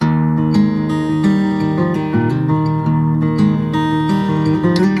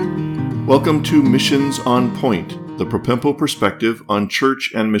Welcome to Missions on Point, the Propempo perspective on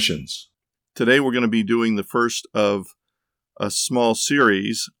church and missions. Today we're going to be doing the first of a small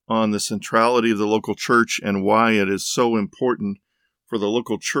series on the centrality of the local church and why it is so important for the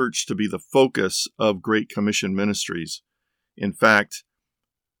local church to be the focus of Great Commission ministries. In fact,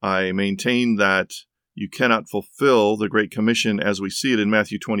 I maintain that you cannot fulfill the Great Commission as we see it in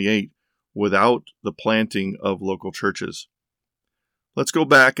Matthew 28 without the planting of local churches. Let's go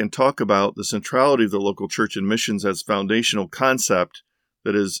back and talk about the centrality of the local church and missions as a foundational concept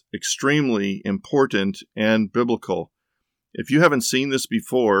that is extremely important and biblical. If you haven't seen this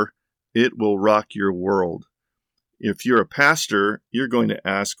before, it will rock your world. If you're a pastor, you're going to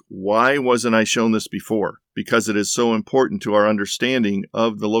ask, why wasn't I shown this before? Because it is so important to our understanding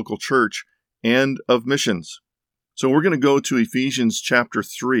of the local church and of missions. So we're going to go to Ephesians chapter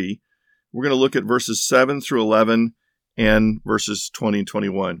 3. We're going to look at verses 7 through 11 and verses 20 and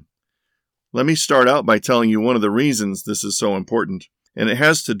 21. Let me start out by telling you one of the reasons this is so important, and it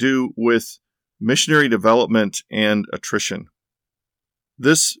has to do with missionary development and attrition.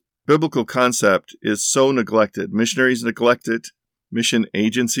 This biblical concept is so neglected. Missionaries neglect it. Mission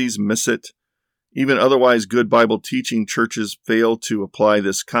agencies miss it. Even otherwise good Bible teaching churches fail to apply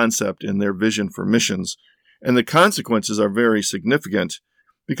this concept in their vision for missions, and the consequences are very significant.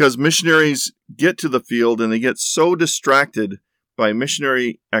 Because missionaries get to the field and they get so distracted by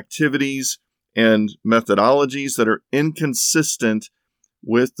missionary activities and methodologies that are inconsistent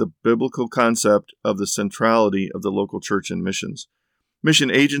with the biblical concept of the centrality of the local church and missions.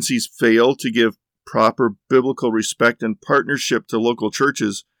 Mission agencies fail to give proper biblical respect and partnership to local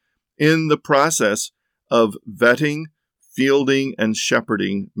churches in the process of vetting, fielding, and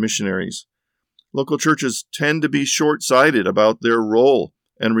shepherding missionaries. Local churches tend to be short-sighted about their role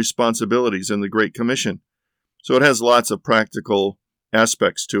and responsibilities in the Great Commission. So it has lots of practical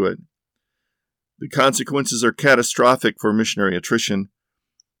aspects to it. The consequences are catastrophic for missionary attrition.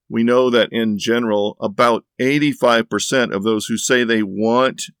 We know that in general, about 85% of those who say they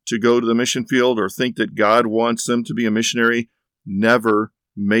want to go to the mission field or think that God wants them to be a missionary never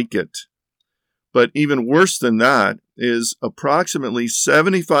make it. But even worse than that is approximately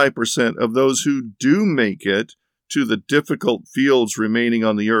 75% of those who do make it to the difficult fields remaining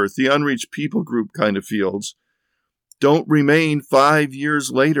on the earth, the unreached people group kind of fields, don't remain 5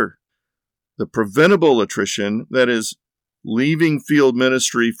 years later. The preventable attrition, that is, leaving field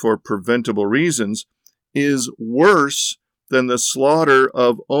ministry for preventable reasons, is worse than the slaughter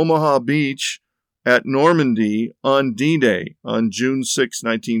of Omaha Beach at Normandy on D-Day on June 6,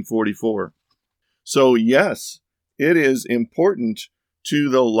 1944. So yes, it is important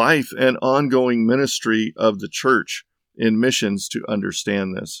to the life and ongoing ministry of the church in missions to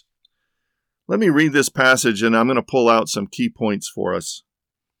understand this. Let me read this passage, and I'm going to pull out some key points for us.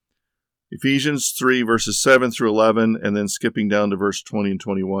 Ephesians 3, verses 7 through 11, and then skipping down to verse 20 and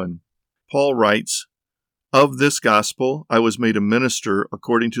 21. Paul writes, "Of this gospel I was made a minister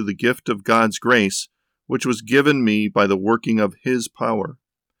according to the gift of God's grace, which was given me by the working of his power.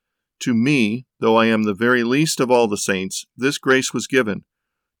 To me, though I am the very least of all the saints, this grace was given,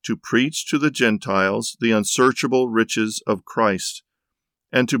 to preach to the Gentiles the unsearchable riches of Christ,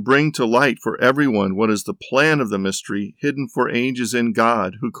 and to bring to light for everyone what is the plan of the mystery hidden for ages in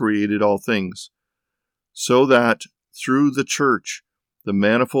God who created all things, so that through the church the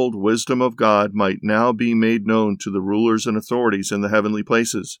manifold wisdom of God might now be made known to the rulers and authorities in the heavenly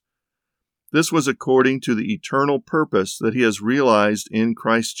places. This was according to the eternal purpose that he has realized in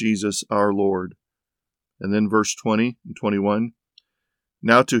Christ Jesus our Lord." And then verse 20 and 21.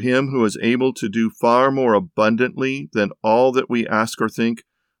 "Now to him who is able to do far more abundantly than all that we ask or think,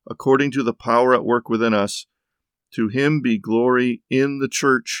 according to the power at work within us, to him be glory in the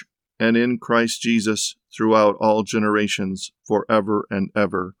church and in Christ Jesus throughout all generations, forever and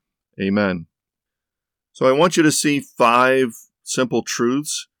ever. Amen." So I want you to see 5 simple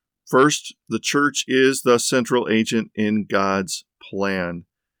truths. First, the church is the central agent in God's plan.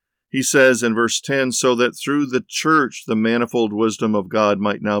 He says in verse 10, "So that through the church the manifold wisdom of God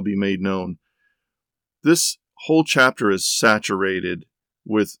might now be made known." This whole chapter is saturated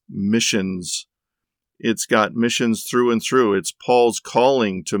with missions. It's got missions through and through. It's Paul's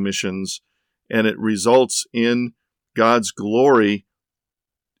calling to missions, and it results in God's glory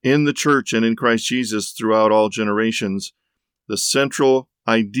in the church and in Christ Jesus throughout all generations. The central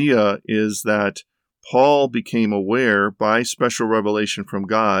idea is that Paul became aware by special revelation from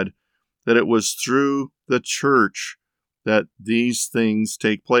God that it was through the church that these things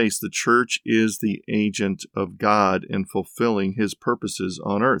take place. The church is the agent of God in fulfilling his purposes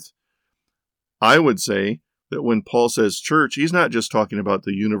on earth. I would say that when Paul says church, he's not just talking about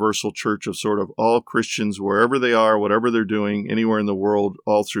the universal church of sort of all Christians, wherever they are, whatever they're doing, anywhere in the world,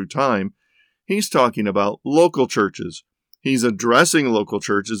 all through time. He's talking about local churches. He's addressing local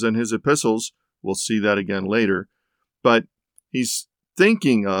churches in his epistles. We'll see that again later. But he's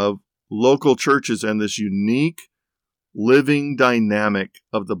thinking of local churches and this unique living dynamic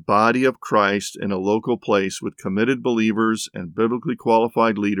of the body of Christ in a local place with committed believers and biblically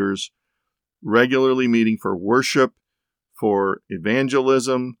qualified leaders regularly meeting for worship, for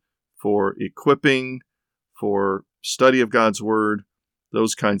evangelism, for equipping, for study of God's Word,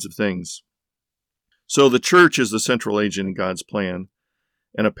 those kinds of things. So the church is the central agent in God's plan.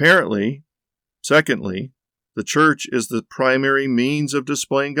 And apparently, secondly, the church is the primary means of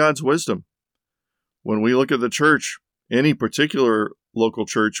displaying God's wisdom. When we look at the church, any particular local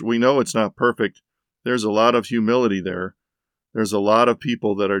church, we know it's not perfect. There's a lot of humility there. There's a lot of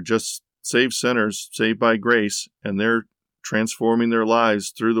people that are just saved sinners, saved by grace, and they're transforming their lives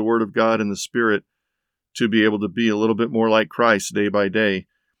through the Word of God and the Spirit to be able to be a little bit more like Christ day by day.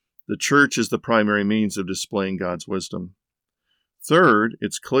 The church is the primary means of displaying God's wisdom. Third,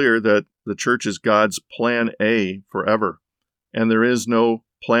 it's clear that the church is God's plan A forever, and there is no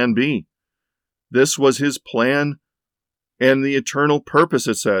plan B. This was his plan and the eternal purpose,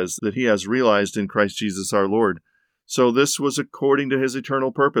 it says, that he has realized in Christ Jesus our Lord. So this was according to his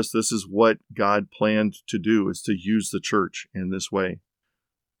eternal purpose. This is what God planned to do, is to use the church in this way.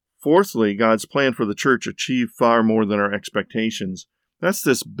 Fourthly, God's plan for the church achieved far more than our expectations. That's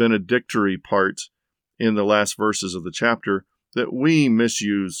this benedictory part in the last verses of the chapter that we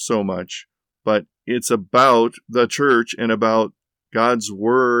misuse so much. But it's about the church and about God's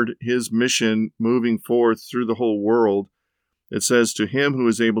word, his mission moving forth through the whole world. It says, to him who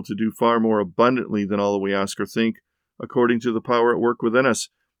is able to do far more abundantly than all that we ask or think, according to the power at work within us.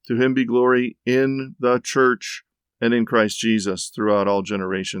 To him be glory in the church and in Christ Jesus throughout all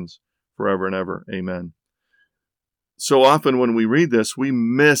generations, forever and ever. Amen. So often when we read this, we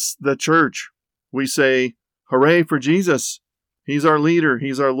miss the church. We say, hooray for Jesus. He's our leader.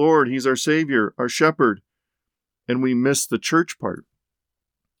 He's our Lord. He's our Savior, our shepherd. And we miss the church part.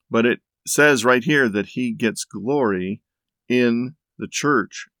 But it says right here that he gets glory in the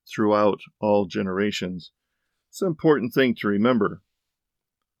church throughout all generations. It's an important thing to remember.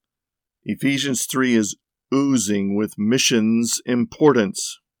 Ephesians 3 is oozing with missions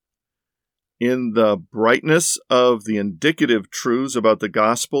importance. In the brightness of the indicative truths about the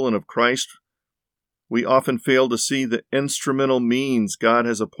gospel and of Christ, we often fail to see the instrumental means God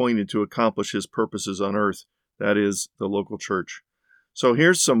has appointed to accomplish his purposes on earth, that is, the local church. So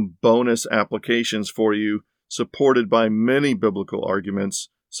here's some bonus applications for you, supported by many biblical arguments,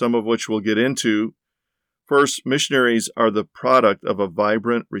 some of which we'll get into. First, missionaries are the product of a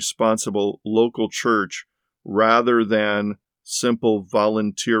vibrant, responsible local church rather than simple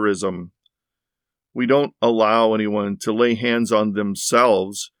volunteerism. We don't allow anyone to lay hands on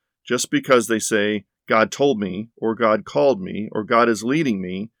themselves just because they say, God told me, or God called me, or God is leading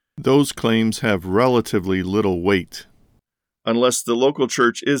me. Those claims have relatively little weight, unless the local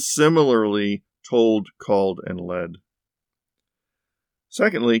church is similarly told, called, and led.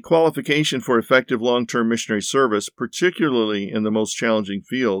 Secondly, qualification for effective long-term missionary service, particularly in the most challenging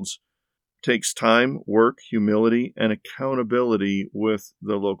fields, takes time, work, humility, and accountability with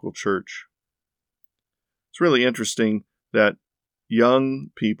the local church. It's really interesting that young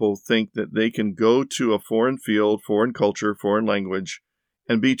people think that they can go to a foreign field, foreign culture, foreign language,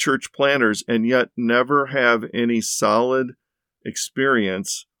 and be church planners, and yet never have any solid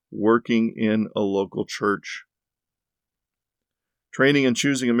experience working in a local church. Training and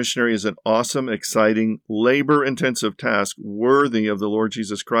choosing a missionary is an awesome, exciting, labor-intensive task worthy of the Lord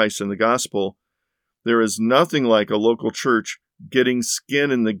Jesus Christ and the gospel. There is nothing like a local church getting skin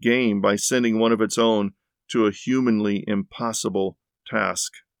in the game by sending one of its own to a humanly impossible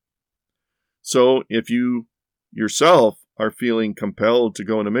task. So if you yourself are feeling compelled to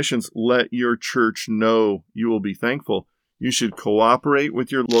go into missions, let your church know. You will be thankful. You should cooperate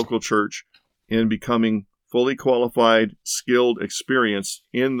with your local church in becoming fully qualified, skilled, experienced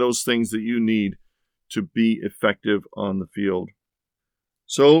in those things that you need to be effective on the field.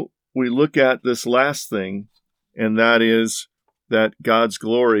 So we look at this last thing, and that is that God's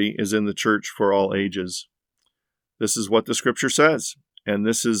glory is in the church for all ages. This is what the scripture says, and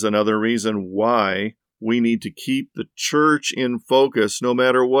this is another reason why we need to keep the church in focus no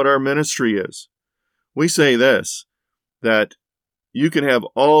matter what our ministry is. We say this, that you can have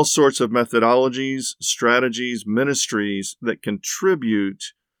all sorts of methodologies, strategies, ministries that contribute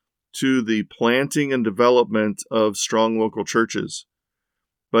to the planting and development of strong local churches.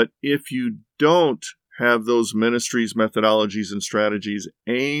 But if you don't have those ministries, methodologies, and strategies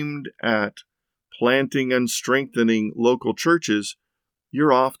aimed at planting and strengthening local churches,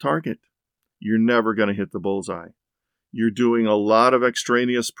 you're off target. You're never going to hit the bullseye. You're doing a lot of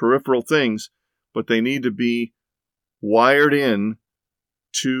extraneous peripheral things, but they need to be wired in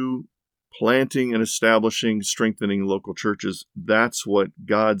to planting and establishing, strengthening local churches. That's what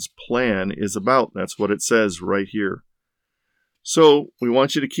God's plan is about. That's what it says right here. So we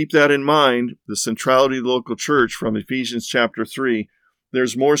want you to keep that in mind, the centrality of the local church from Ephesians chapter 3.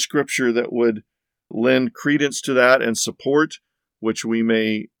 There's more scripture that would lend credence to that and support, which we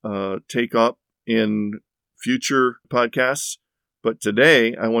may take up in future podcasts. But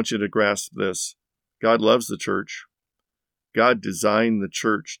today, I want you to grasp this. God loves the church. God designed the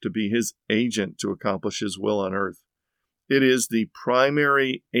church to be his agent to accomplish his will on earth. It is the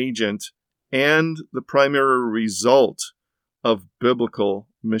primary agent and the primary result of biblical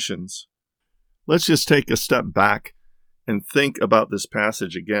missions. Let's just take a step back and think about this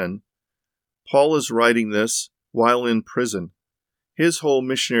passage again. Paul is writing this while in prison. His whole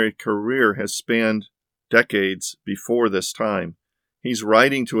missionary career has spanned decades before this time. He's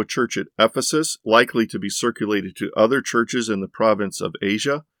writing to a church at Ephesus, likely to be circulated to other churches in the province of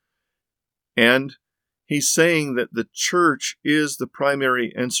Asia. And he's saying that the church is the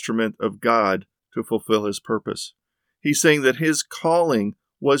primary instrument of God to fulfill his purpose. He's saying that his calling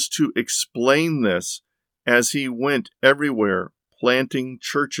was to explain this as he went everywhere, planting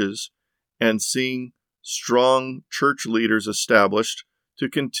churches and seeing strong church leaders established to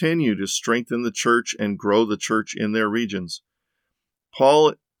continue to strengthen the church and grow the church in their regions.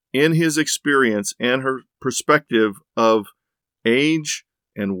 Paul, in his experience and her perspective of age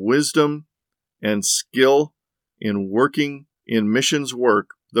and wisdom and skill in working in missions work,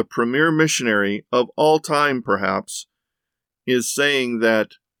 the premier missionary of all time, perhaps, is saying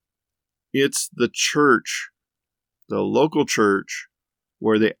that it's the church, the local church,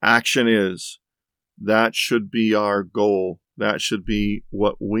 where the action is. That should be our goal. That should be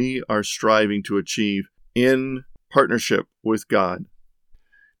what we are striving to achieve in partnership with God.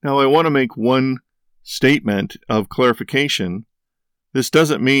 Now, I want to make one statement of clarification. This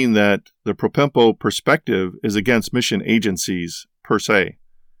doesn't mean that the Propempo perspective is against mission agencies per se.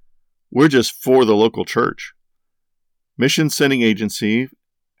 We're just for the local church. Mission sending agencies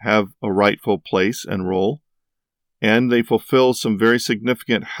have a rightful place and role, and they fulfill some very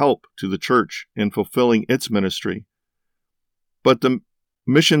significant help to the church in fulfilling its ministry. But the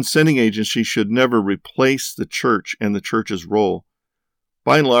mission sending agency should never replace the church and the church's role.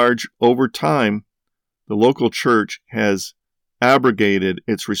 By and large, over time, the local church has abrogated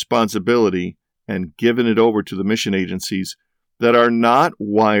its responsibility and given it over to the mission agencies that are not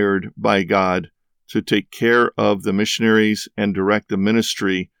wired by God to take care of the missionaries and direct the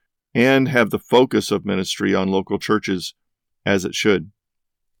ministry and have the focus of ministry on local churches as it should.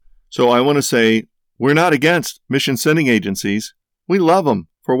 So I want to say, we're not against mission sending agencies. We love them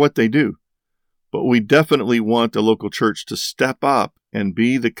for what they do. But we definitely want the local church to step up and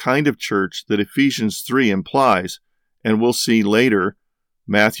be the kind of church that Ephesians 3 implies, and we'll see later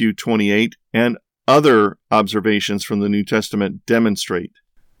Matthew 28 and other observations from the New Testament demonstrate.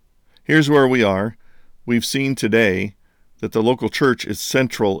 Here's where we are. We've seen today that the local church is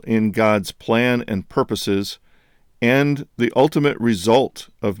central in God's plan and purposes and the ultimate result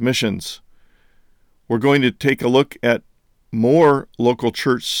of missions. We're going to take a look at more local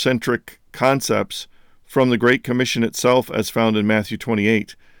church-centric concepts from the Great Commission itself as found in Matthew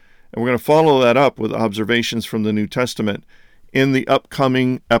 28. And we're going to follow that up with observations from the New Testament in the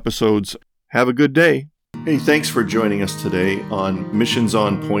upcoming episodes. Have a good day. Hey, thanks for joining us today on Missions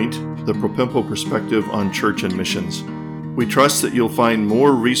on Point, the Propempo perspective on church and missions. We trust that you'll find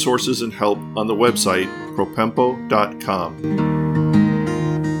more resources and help on the website propempo.com.